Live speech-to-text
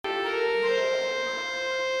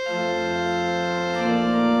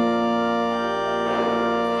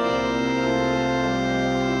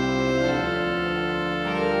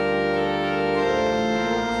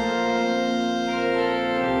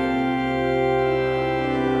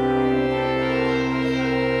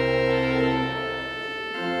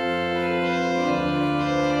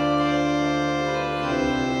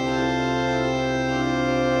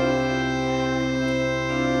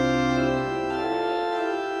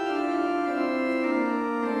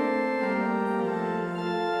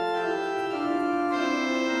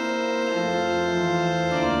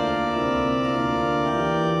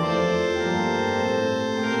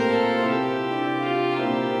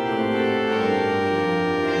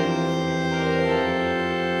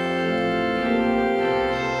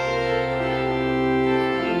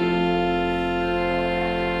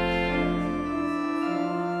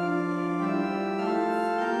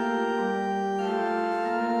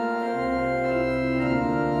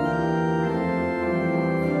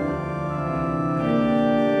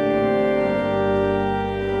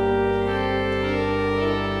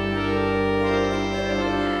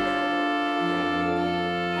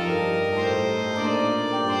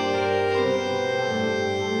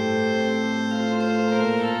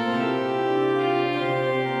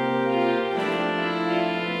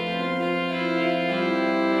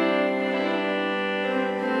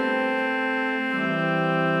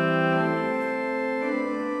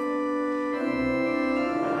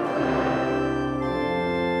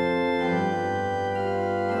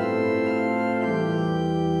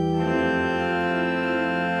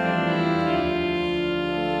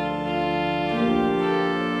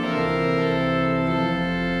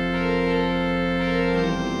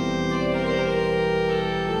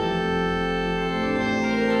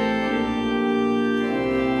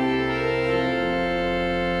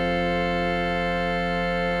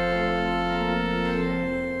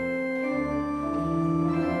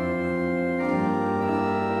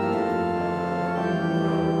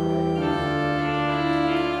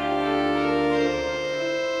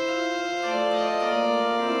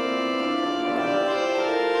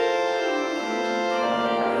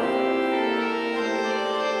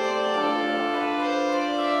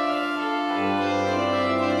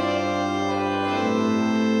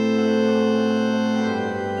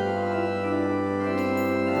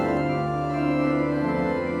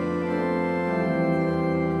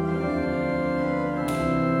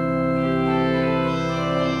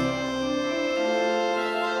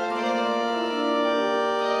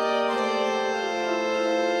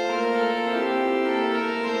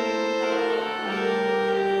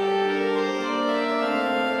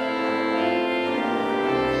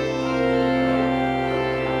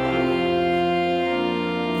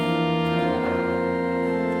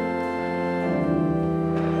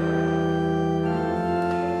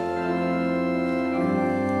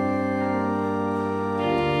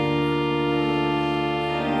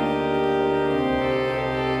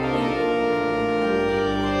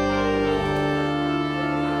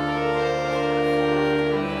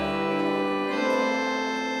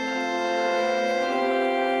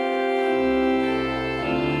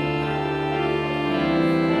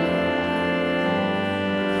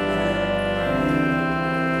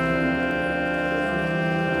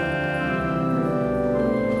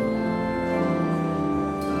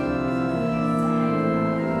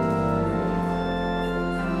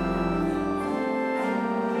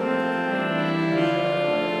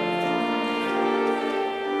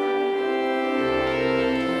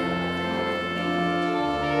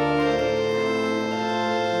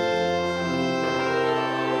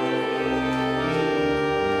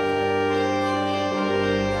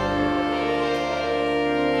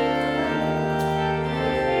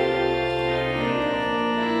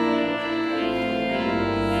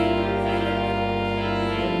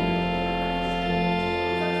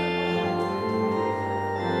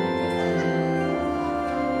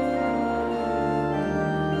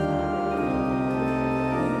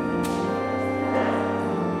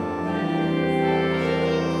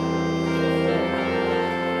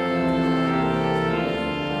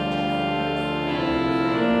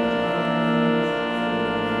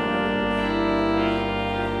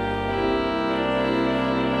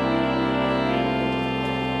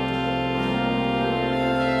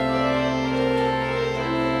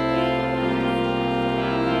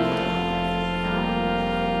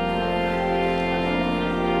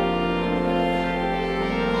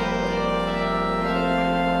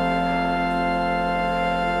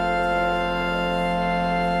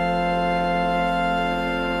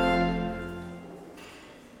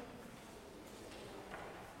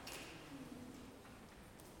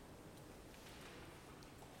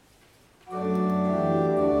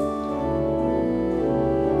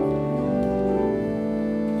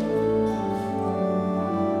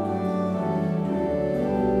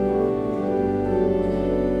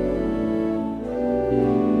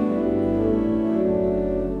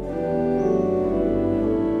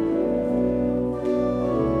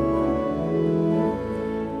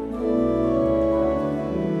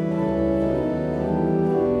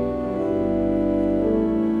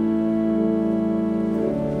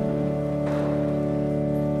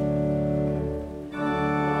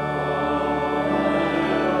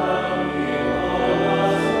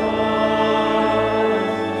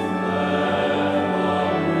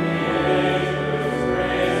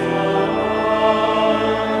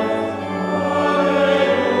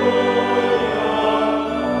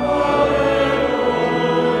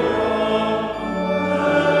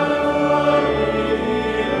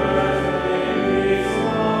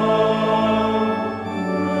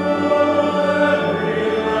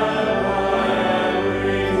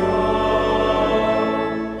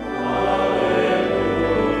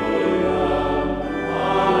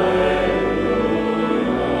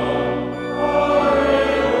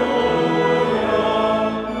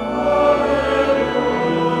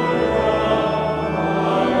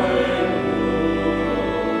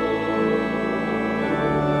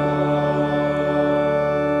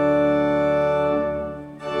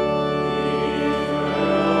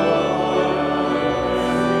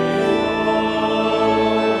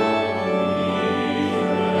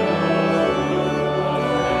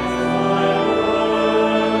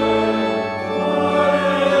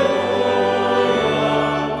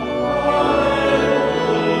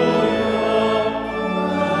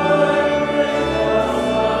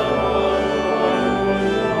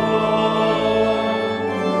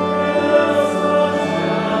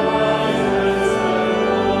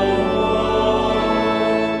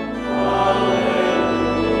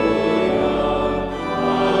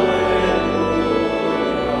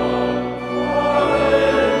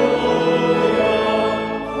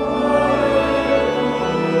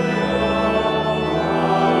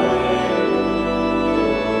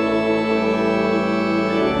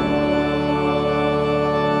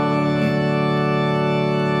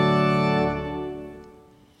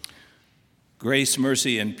Grace,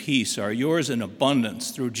 mercy, and peace are yours in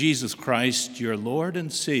abundance through Jesus Christ, your Lord and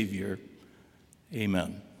Savior.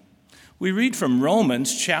 Amen. We read from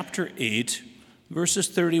Romans chapter 8, verses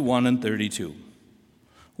 31 and 32.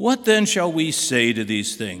 What then shall we say to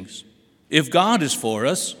these things? If God is for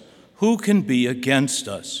us, who can be against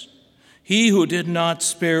us? He who did not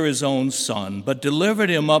spare his own Son, but delivered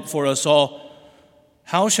him up for us all,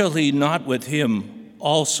 how shall he not with him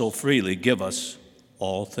also freely give us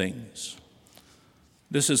all things?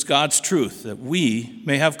 This is God's truth, that we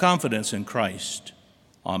may have confidence in Christ.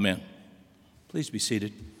 Amen. Please be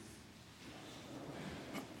seated.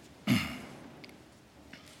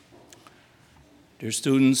 Dear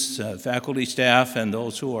students, faculty, staff, and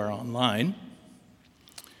those who are online,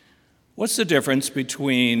 what's the difference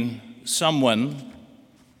between someone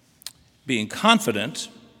being confident,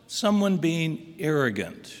 someone being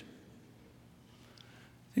arrogant?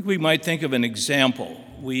 I think we might think of an example.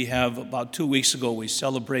 We have, about 2 weeks ago, we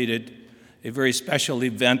celebrated a very special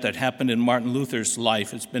event that happened in Martin Luther's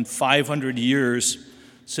life. It's been 500 years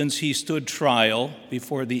since he stood trial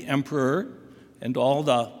before the emperor and all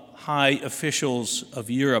the high officials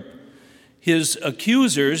of Europe. His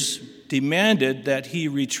accusers demanded that he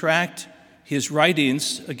retract his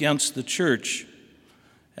writings against the church.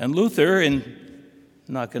 And Luther, I'm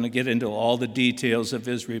not going to get into all the details of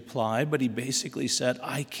his reply, but he basically said,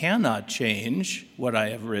 I cannot change what I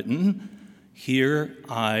have written. Here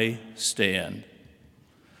I stand.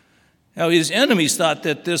 Now, his enemies thought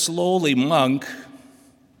that this lowly monk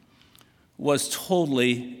was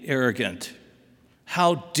totally arrogant.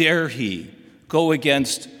 How dare he go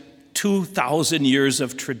against 2,000 years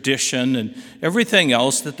of tradition and everything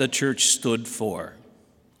else that the church stood for?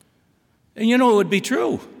 And it would be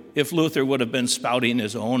true if Luther would have been spouting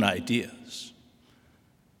his own ideas.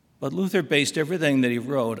 But Luther based everything that he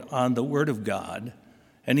wrote on the Word of God,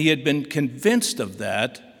 and he had been convinced of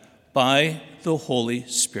that by the Holy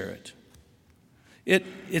Spirit.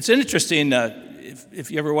 It's interesting,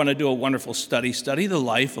 if you ever want to do a wonderful study the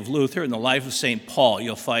life of Luther and the life of St. Paul.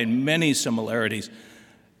 You'll find many similarities.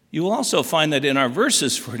 You will also find that in our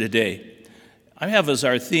verses for today, I have as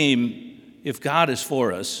our theme, if God is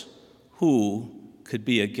for us, who could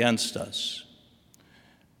be against us?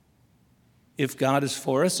 If God is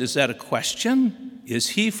for us, is that a question? Is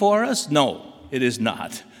he for us? No, it is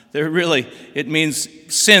not. It means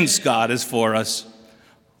since God is for us,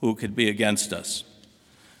 who could be against us?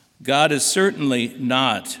 God is certainly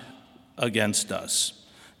not against us.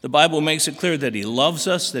 The Bible makes it clear that he loves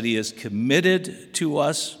us, that he is committed to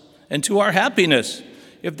us and to our happiness.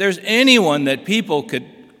 If there's anyone that people could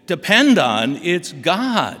depend on, it's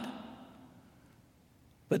God.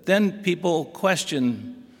 But then people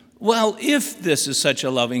question, well, if this is such a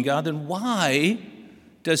loving God, then why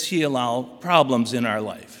does he allow problems in our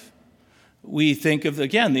life? We think of,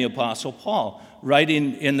 again, the Apostle Paul,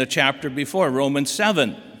 writing in the chapter before, Romans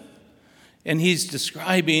 7. And he's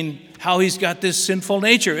describing how he's got this sinful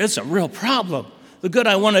nature. It's a real problem. The good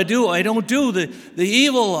I want to do, I don't do. The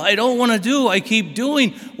evil I don't want to do, I keep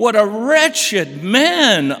doing. What a wretched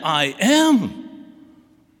man I am.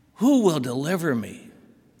 Who will deliver me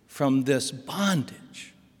from this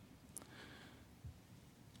bondage?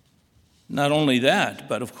 Not only that,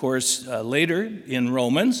 but of course, later in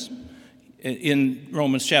Romans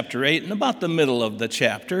chapter 8, and about the middle of the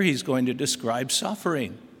chapter, he's going to describe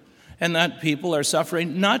suffering. And that people are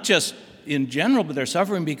suffering not just in general, but they're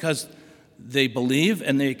suffering because they believe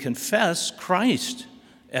and they confess Christ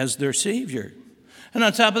as their Savior. And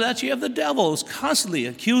on top of that, you have the devil who's constantly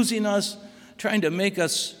accusing us, trying to make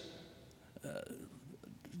us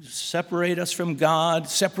separate us from God,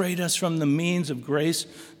 separate us from the means of grace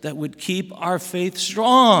that would keep our faith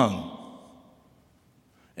strong.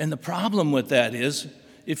 And the problem with that is,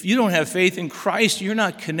 if you don't have faith in Christ, you're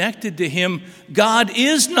not connected to him. God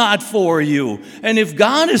is not for you. And if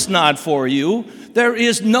God is not for you, there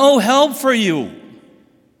is no help for you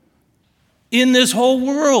in this whole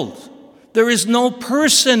world. There is no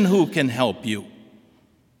person who can help you.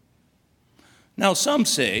 Now, some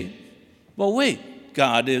say, well, wait,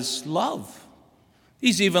 God is love.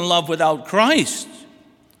 He's even love without Christ.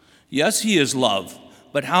 Yes, he is love,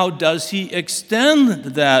 but how does he extend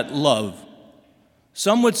that love?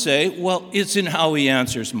 Some would say, well, it's in how he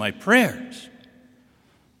answers my prayers.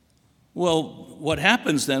 Well, what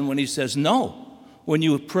happens then when he says no? When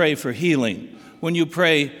you pray for healing, when you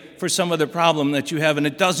pray for some other problem that you have and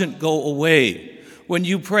it doesn't go away, when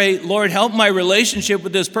you pray, Lord, help my relationship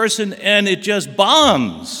with this person, and it just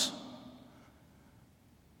bombs.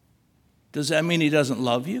 Does that mean he doesn't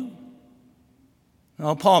love you?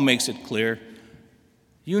 No, Paul makes it clear.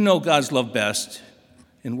 You know God's love best.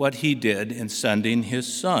 in what he did in sending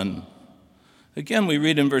his Son. Again, we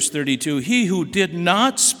read in verse 32, "He who did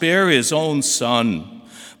not spare his own Son,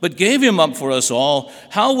 but gave him up for us all,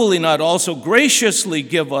 how will he not also graciously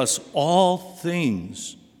give us all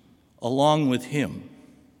things along with him?"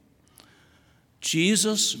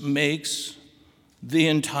 Jesus makes the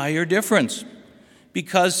entire difference.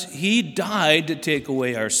 Because he died to take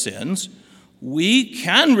away our sins, we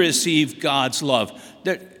can receive God's love.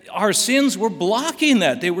 Our sins were blocking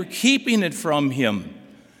that. They were keeping it from him.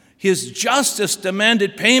 His justice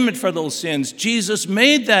demanded payment for those sins. Jesus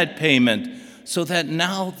made that payment so that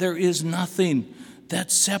now there is nothing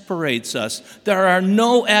that separates us. There are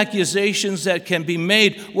no accusations that can be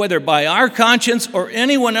made, whether by our conscience or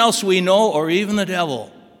anyone else we know or even the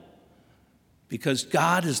devil. Because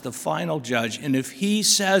God is the final judge, and if he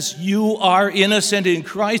says you are innocent in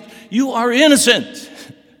Christ, you are innocent.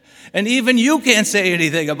 And even you can't say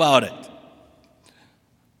anything about it.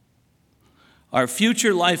 Our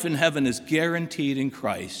future life in heaven is guaranteed in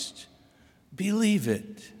Christ. Believe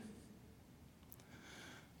it.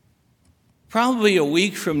 Probably a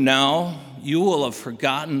week from now, you will have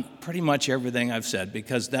forgotten pretty much everything I've said,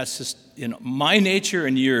 because that's just, my nature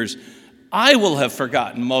and yours. I will have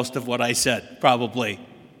forgotten most of what I said, probably,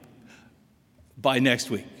 by next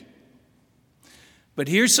week. But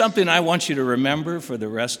here's something I want you to remember for the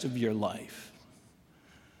rest of your life.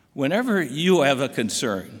 Whenever you have a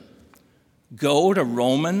concern, go to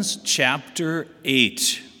Romans chapter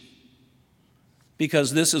 8,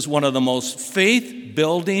 because this is one of the most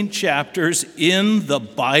faith-building chapters in the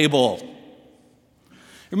Bible.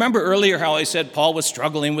 Remember earlier how I said Paul was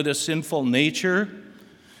struggling with his sinful nature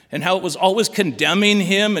and how it was always condemning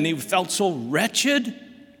him and he felt so wretched?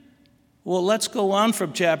 Well, let's go on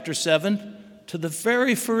from chapter 7 to the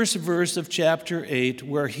very first verse of chapter 8,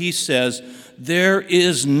 where he says, "There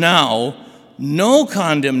is now no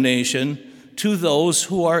condemnation to those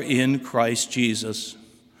who are in Christ Jesus."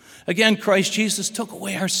 Again, Christ Jesus took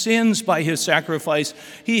away our sins by his sacrifice.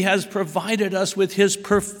 He has provided us with his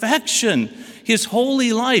perfection, his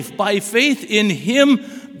holy life. By faith in him,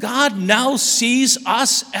 God now sees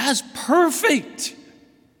us as perfect.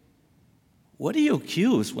 What do you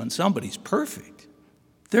accuse when somebody's perfect?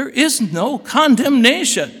 There is no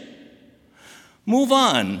condemnation. Move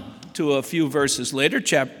on to a few verses later,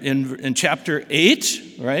 in chapter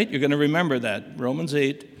 8, right? You're going to remember that, Romans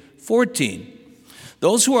 8:14.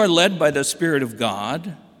 "Those who are led by the Spirit of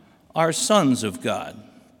God are sons of God."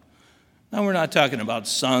 Now, we're not talking about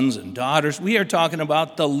sons and daughters. We are talking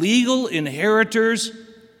about the legal inheritors.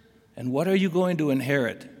 And what are you going to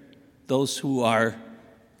inherit? Those who are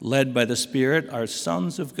led by the Spirit are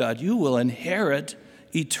sons of God. You will inherit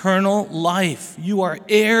eternal life. You are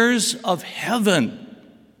heirs of heaven.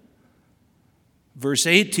 Verse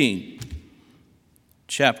 18,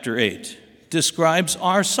 chapter 8, describes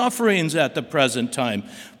our sufferings at the present time.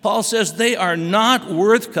 Paul says they are not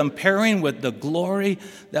worth comparing with the glory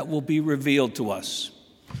that will be revealed to us.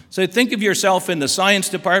 So think of yourself in the science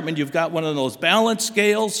department. You've got one of those balance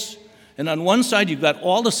scales, and on one side you've got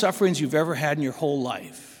all the sufferings you've ever had in your whole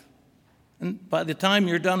life. And by the time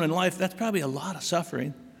you're done in life, that's probably a lot of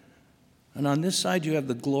suffering. And on this side you have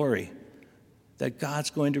the glory that God's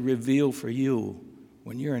going to reveal for you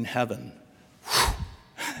when you're in heaven.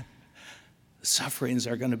 The sufferings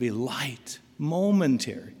are going to be light,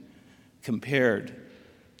 momentary, compared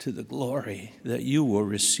to the glory that you will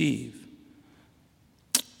receive.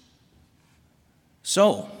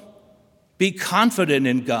 So, be confident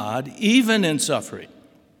in God, even in suffering.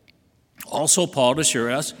 Also, Paul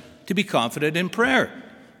assures us to be confident in prayer.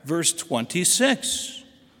 Verse 26.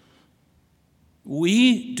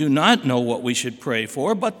 "We do not know what we should pray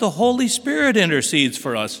for, but the Holy Spirit intercedes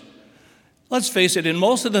for us." Let's face it, in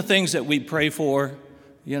most of the things that we pray for,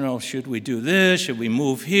 should we do this? Should we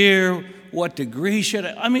move here? What degree should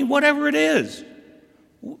whatever it is.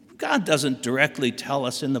 God doesn't directly tell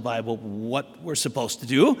us in the Bible what we're supposed to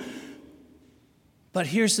do. But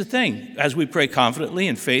here's the thing. As we pray confidently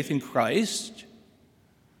in faith in Christ,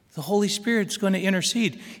 the Holy Spirit's going to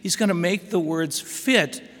intercede. He's going to make the words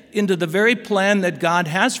fit into the very plan that God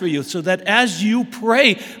has for you, so that as you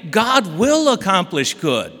pray, God will accomplish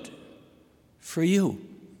good for you.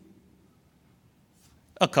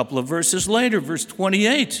 A couple of verses later, verse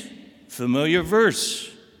 28, familiar verse.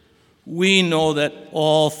 "We know that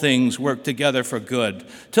all things work together for good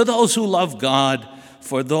to those who love God,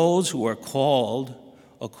 for those who are called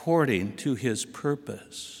according to his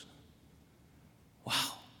purpose."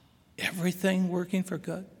 Wow, everything working for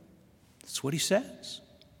good? That's what he says.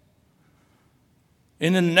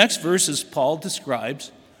 And in the next verses, Paul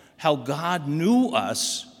describes how God knew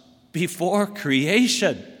us before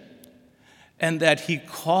creation, and that he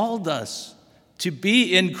called us to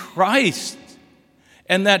be in Christ,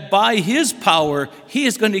 and that by his power, he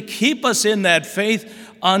is going to keep us in that faith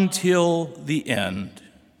until the end.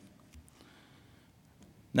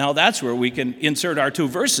 Now that's where we can insert our two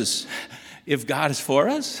verses. If God is for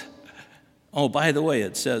us, oh, by the way,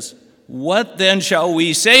 it says, what then shall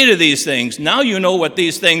we say to these things? Now you know what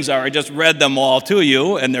these things are. I just read them all to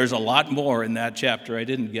you, and there's a lot more in that chapter I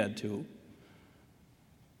didn't get to.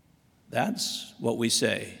 That's what we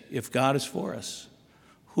say. If God is for us,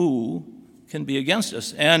 who can be against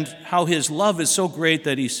us? And how his love is so great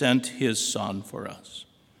that he sent his Son for us.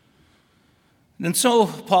 And so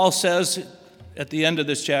Paul says at the end of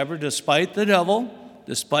this chapter, despite the devil,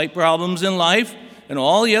 despite problems in life, and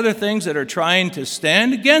all the other things that are trying to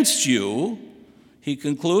stand against you, he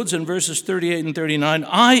concludes in verses 38 and 39,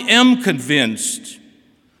 I am convinced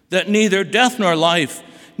that neither death nor life,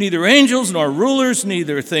 neither angels nor rulers,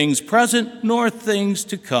 neither things present nor things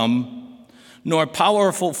to come, nor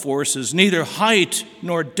powerful forces, neither height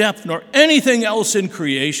nor depth nor anything else in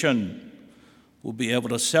creation will be able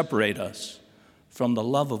to separate us from the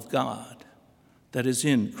love of God that is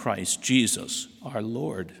in Christ Jesus our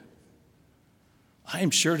Lord. I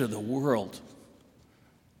am sure to the world,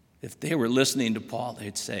 if they were listening to Paul,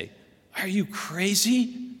 they'd say, are you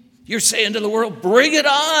crazy? You're saying to the world, bring it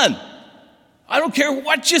on. I don't care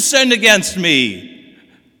what you send against me.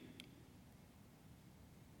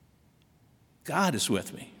 God is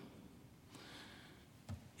with me.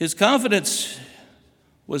 His confidence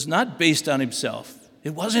was not based on himself.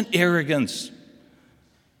 It wasn't arrogance.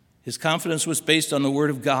 His confidence was based on the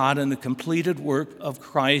Word of God and the completed work of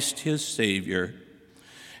Christ, his Savior.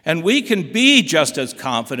 And we can be just as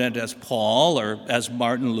confident as Paul or as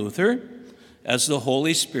Martin Luther, as the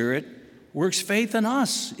Holy Spirit works faith in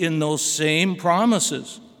us in those same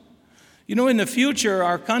promises. You know, in the future,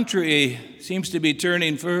 our country seems to be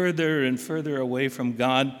turning further and further away from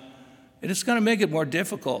God, and it's going to make it more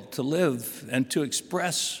difficult to live and to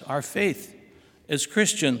express our faith as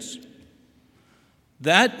Christians.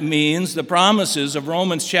 That means the promises of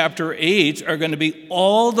Romans chapter 8 are going to be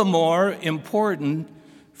all the more important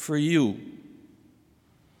for you.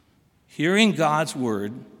 Hearing God's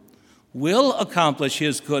word will accomplish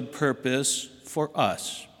his good purpose for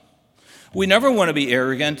us. We never want to be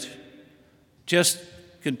arrogant, just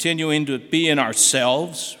continuing to be in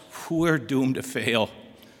ourselves. We're doomed to fail.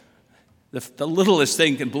 The littlest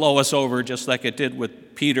thing can blow us over, just like it did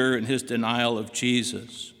with Peter and his denial of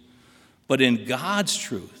Jesus. But in God's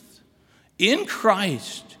truth, in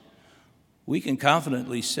Christ, we can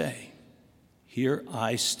confidently say, here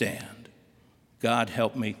I stand. God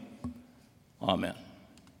help me. Amen.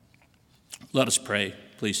 Let us pray.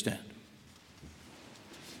 Please stand.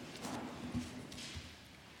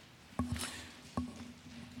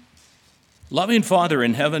 Loving Father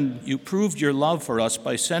in heaven, you proved your love for us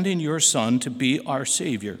by sending your Son to be our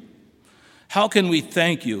Savior. How can we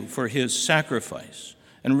thank you for his sacrifice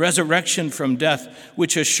and resurrection from death,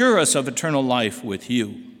 which assure us of eternal life with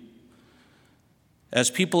you? As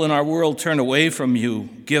people in our world turn away from you,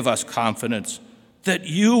 give us confidence that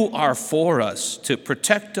you are for us to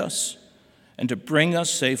protect us and to bring us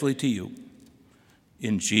safely to you.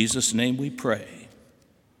 In Jesus' name we pray.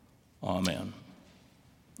 Amen.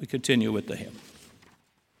 We continue with the hymn.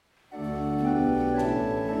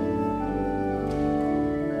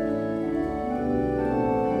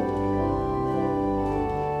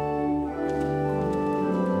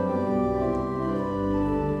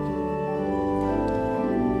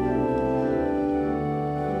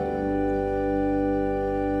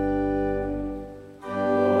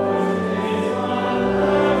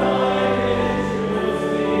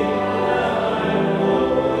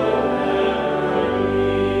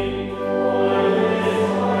 For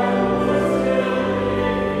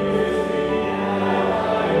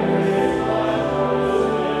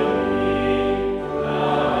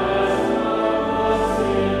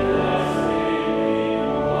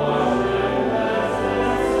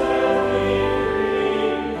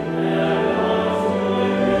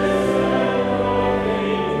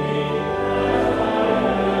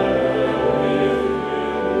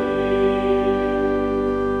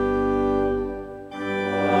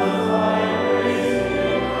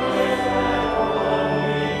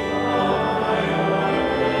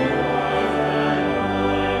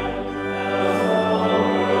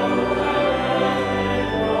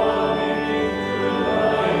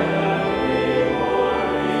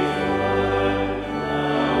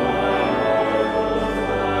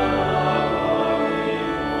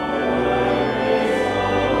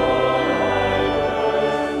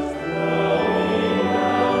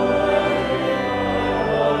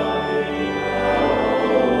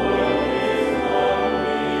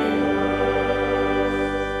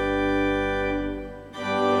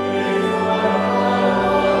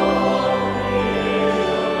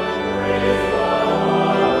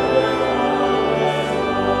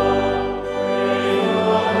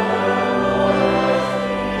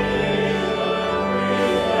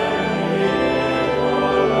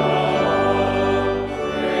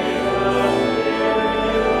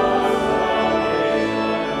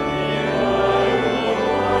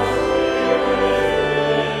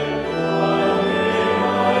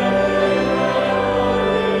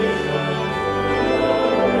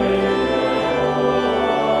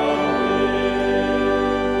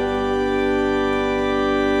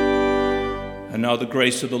Now the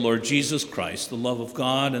grace of the Lord Jesus Christ, the love of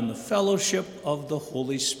God, and the fellowship of the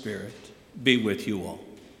Holy Spirit be with you all.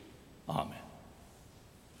 Amen.